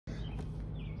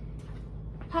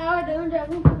How are doing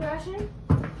jumping progression?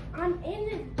 I'm in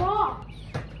this box.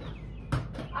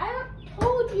 I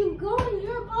told you go in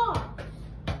your box.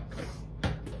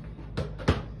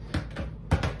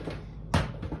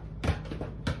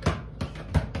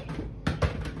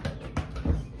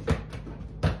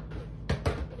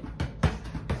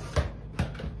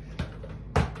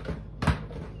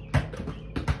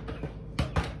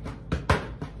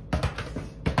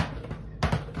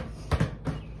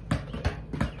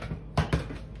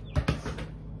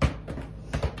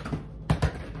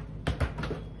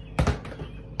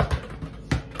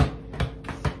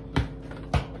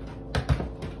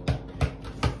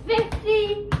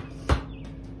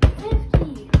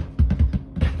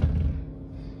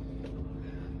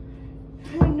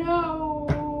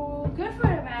 No, good for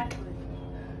the bad foot.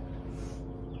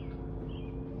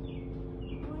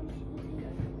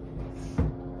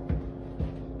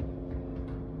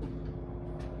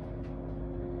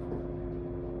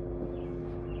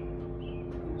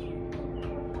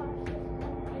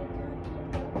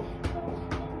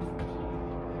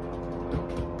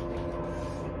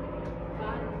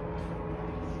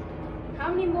 How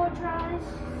many more tries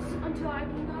until I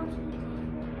can go?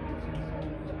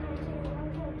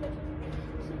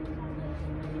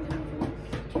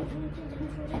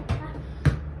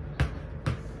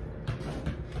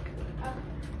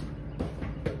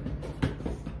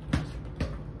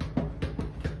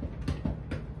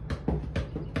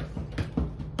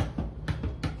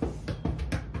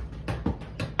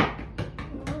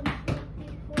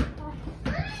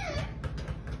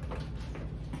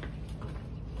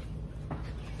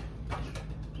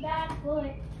 Bad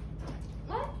foot.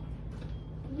 What?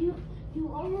 You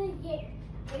only get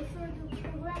a further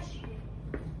progression.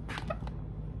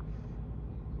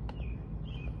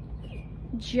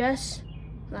 Just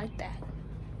like that.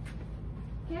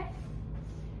 Okay.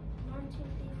 1, 2,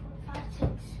 3, 4, 5,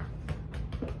 6.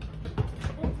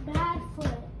 It's bad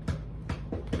foot.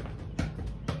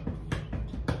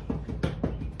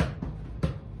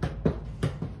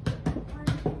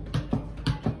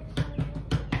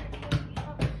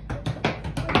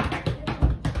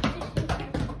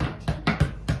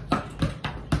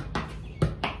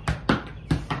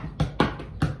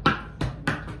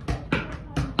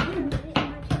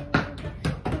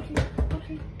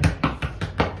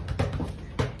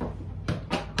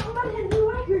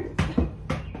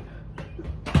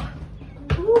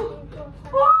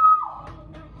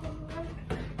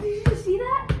 Did you see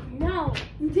that? No.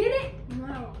 You did it?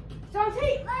 No. So let's go!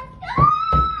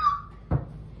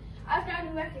 I've got a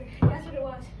new record. Guess what it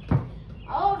was?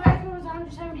 Oh, the record was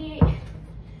 178.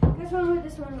 Guess what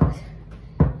this one was?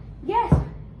 Yes.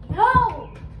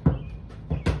 No.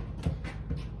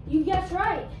 You guessed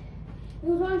right. It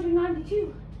was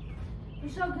 192.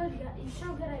 You're so good. You're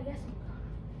so good at guessing.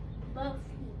 Both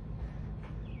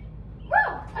feet. Bro,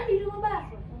 I need to go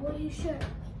bathroom. Well, you should.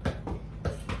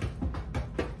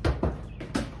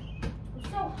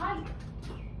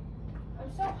 I'm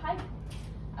so hyped.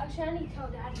 Actually, I need to tell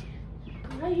Daddy.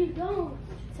 No, you don't.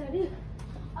 So I do.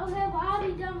 Okay, well, I'll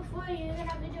be done before you. You're going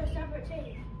to have to do a separate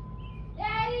tape.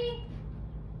 Daddy!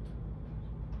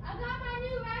 I got my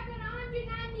new record,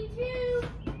 192.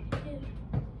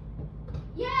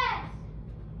 Yes!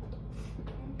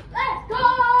 Let's go!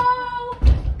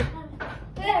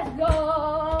 Let's go!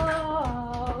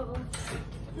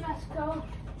 Let's go.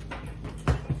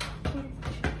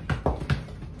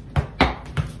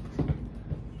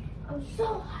 I'm so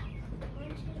hot. 1,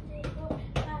 2, 3, 4,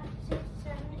 5, 6,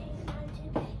 7, 8, 9,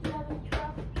 10, 11,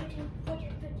 12, 13,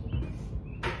 14, 15.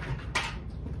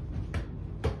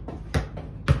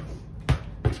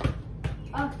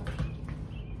 Okay.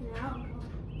 Now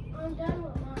I'm done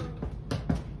with mine.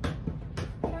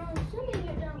 Now I'm assuming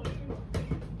you're done with yours.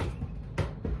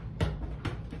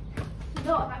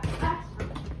 No, I'm not.